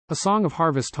A Song of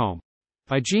Harvest Home.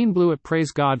 By Jean Blewett.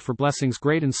 Praise God for blessings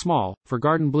great and small, for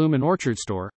garden bloom and orchard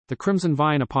store, the crimson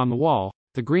vine upon the wall,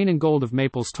 the green and gold of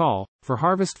maples tall, for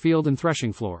harvest field and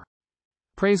threshing floor.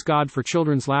 Praise God for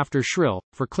children's laughter shrill,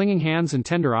 for clinging hands and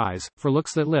tender eyes, for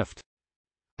looks that lift,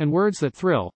 and words that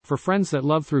thrill, for friends that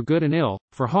love through good and ill,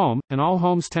 for home, and all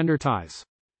home's tender ties.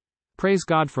 Praise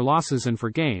God for losses and for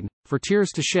gain, for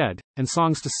tears to shed, and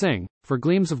songs to sing, for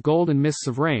gleams of gold and mists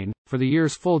of rain, for the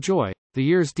year's full joy, the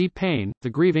year's deep pain, the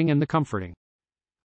grieving and the comforting.